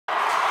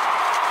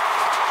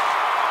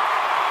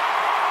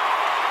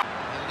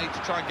need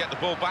to try and get the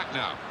ball back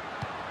now.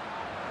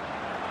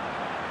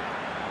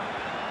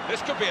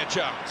 This could be a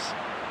chance.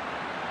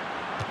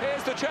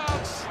 Here's the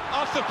chance.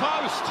 Off the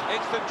post.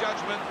 Instant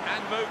judgment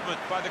and movement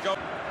by the goal.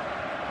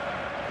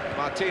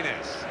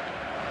 Martinez.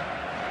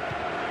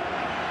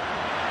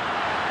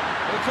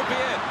 It could be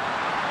it.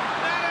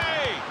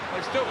 Nani!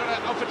 They've still got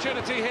an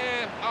opportunity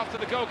here after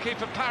the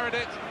goalkeeper parried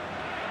it.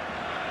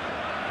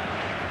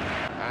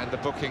 And the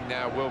booking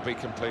now will be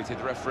completed.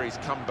 The referees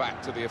come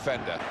back to the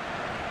offender.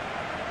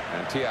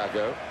 And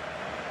Thiago.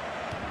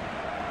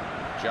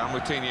 Gian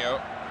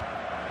Moutinho.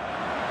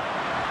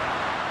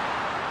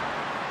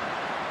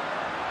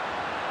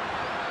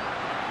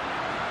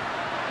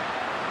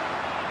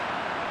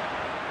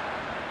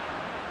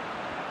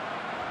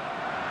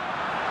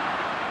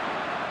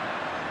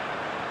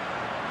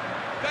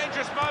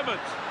 Dangerous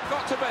moment.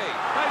 Got to be.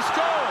 They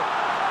score.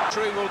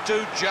 Will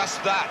do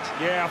just that.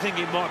 Yeah, I think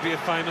it might be a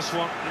famous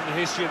one in the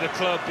history of the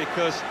club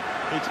because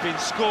it's been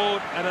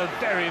scored at a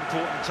very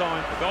important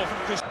time. The goal from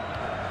Chris.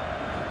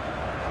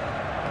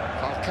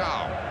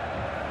 Falcao.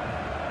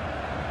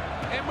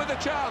 In with a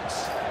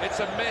chance. It's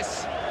a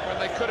miss when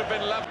they could have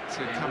been loved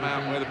to come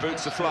out where the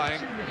boots are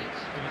flying.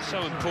 It's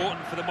so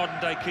important for the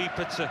modern-day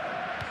keeper to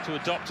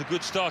adopt a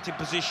good starting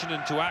position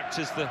and to act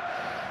as the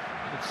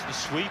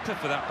sweeper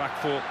for that back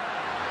four.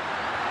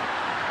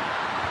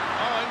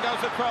 Oh, in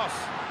goes the cross.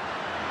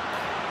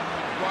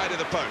 Wide of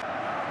the post.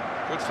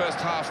 Good first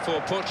half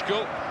for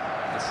Portugal.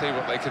 Let's see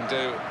what they can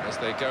do as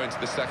they go into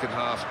the second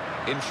half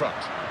in front.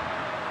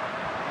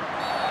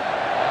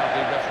 Now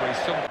the referee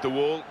thumped the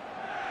wall.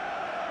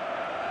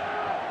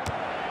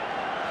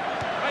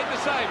 Made the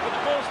save, but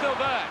the ball's still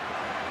there.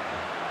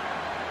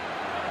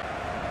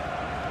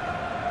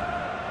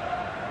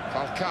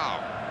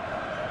 Falcao.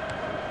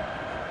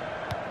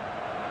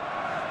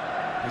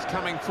 He's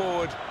coming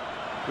forward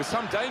with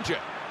some danger.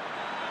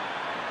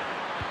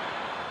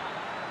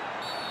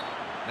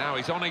 Now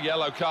he's on a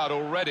yellow card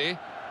already.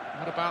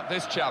 What about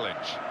this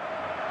challenge?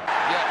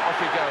 Yeah, off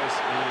he goes.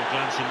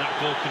 Glancing that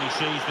ball, and he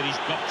sees that he's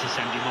got to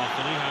send him off,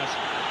 and he has.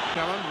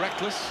 Going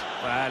reckless.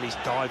 Well, he's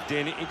dived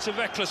in. It's a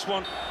reckless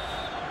one.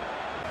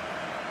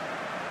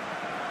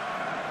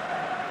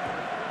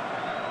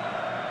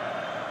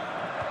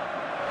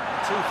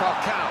 To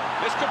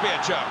Falcao. This could be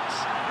a chance.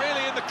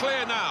 Really in the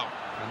clear now.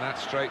 And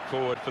that's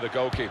straightforward for the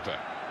goalkeeper.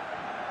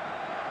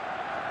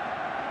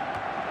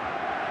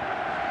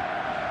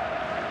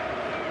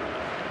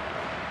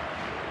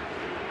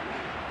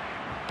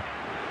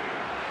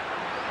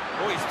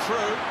 Oh, he's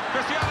through.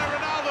 Cristiano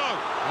Ronaldo!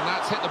 And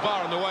that's hit the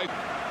bar on the way.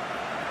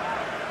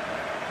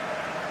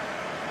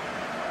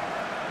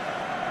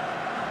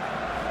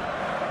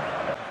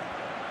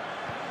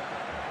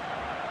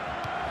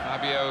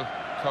 Fabio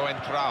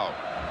Coentrao.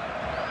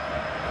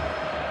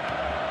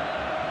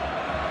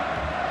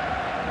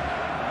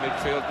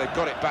 Midfield, they've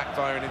got it back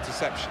via an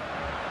interception.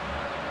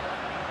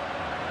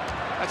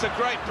 That's a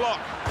great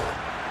block.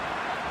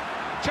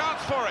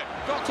 Chance for it.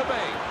 Got to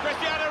be.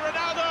 Cristiano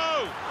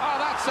Ronaldo! Oh,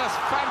 that's a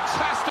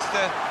fantastic...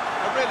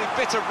 A really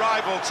bitter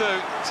rival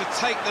to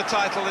take the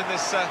title in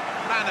this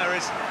manner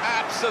is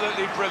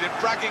absolutely brilliant.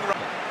 Bragging right.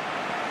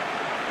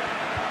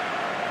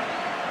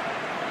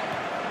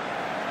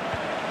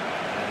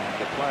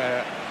 The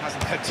player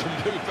hasn't had to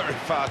move very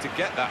far to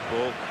get that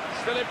ball.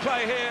 Still in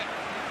play here.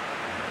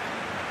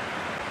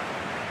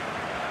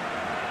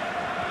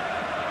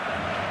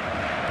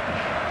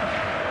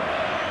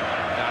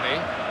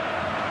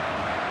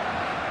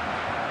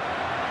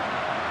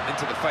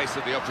 Into the face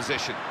of the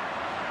opposition.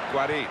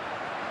 Guarin.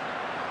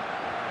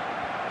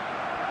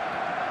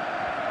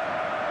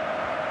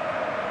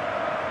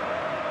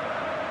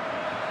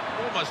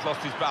 Almost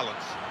lost his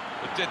balance,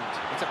 but didn't.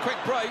 It's a quick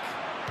break.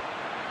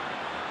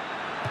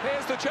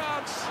 Here's the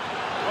chance.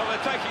 Well,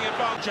 they're taking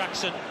advantage.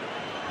 Jackson,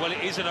 well,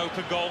 it is an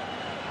open goal,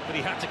 but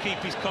he had to keep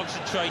his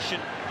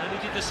concentration, and he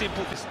did the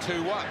simple... It's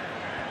 2-1.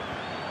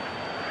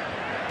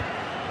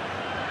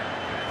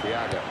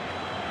 Thiago.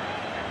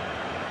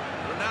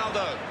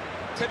 Ronaldo.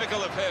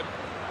 Typical of him.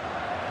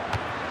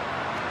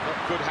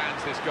 Got good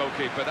hands, this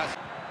goalkeeper. That's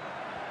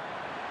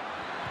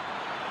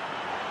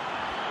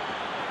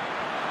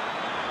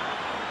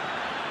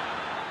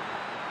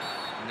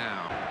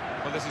now.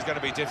 Well, this is going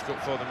to be difficult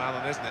for them,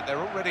 Alan, isn't it? They're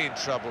already in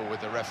trouble with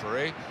the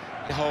referee.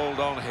 Hold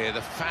on here.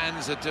 The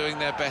fans are doing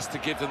their best to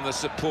give them the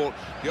support.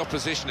 The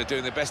opposition are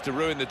doing their best to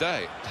ruin the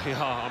day. They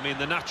are. I mean,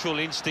 the natural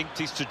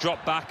instinct is to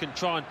drop back and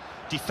try and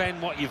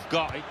defend what you've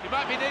got. He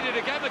might be needed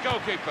again, the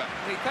goalkeeper.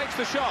 He takes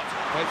the shot.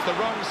 It's the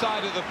wrong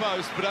side of the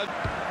post, but...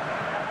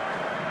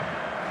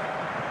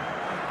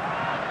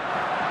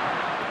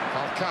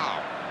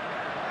 Falcao.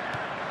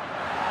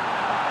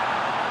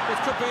 This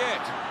could be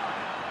it.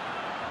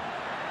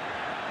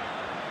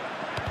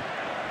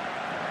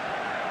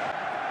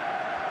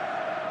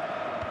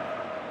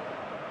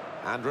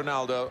 And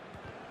Ronaldo.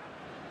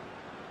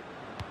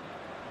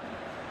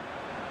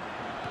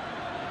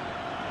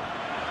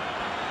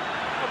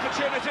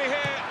 Opportunity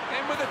here,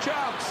 in with a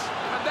chance.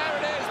 And there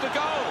it is, the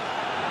goal.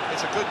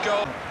 It's a good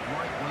goal.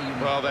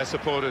 Well, their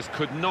supporters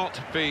could not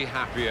be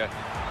happier.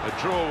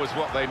 A draw was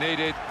what they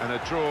needed, and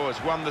a draw has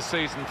won the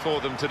season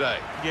for them today.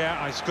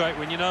 Yeah, it's great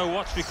when you know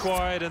what's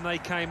required, and they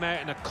came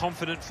out in a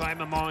confident frame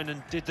of mind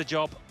and did the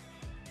job.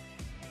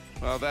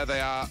 Well, there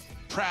they are,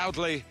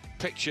 proudly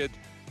pictured.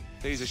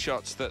 These are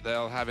shots that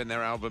they'll have in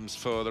their albums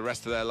for the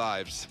rest of their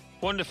lives.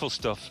 Wonderful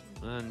stuff,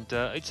 and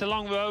it's a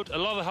long road, a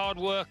lot of hard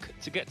work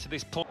to get to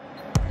this point.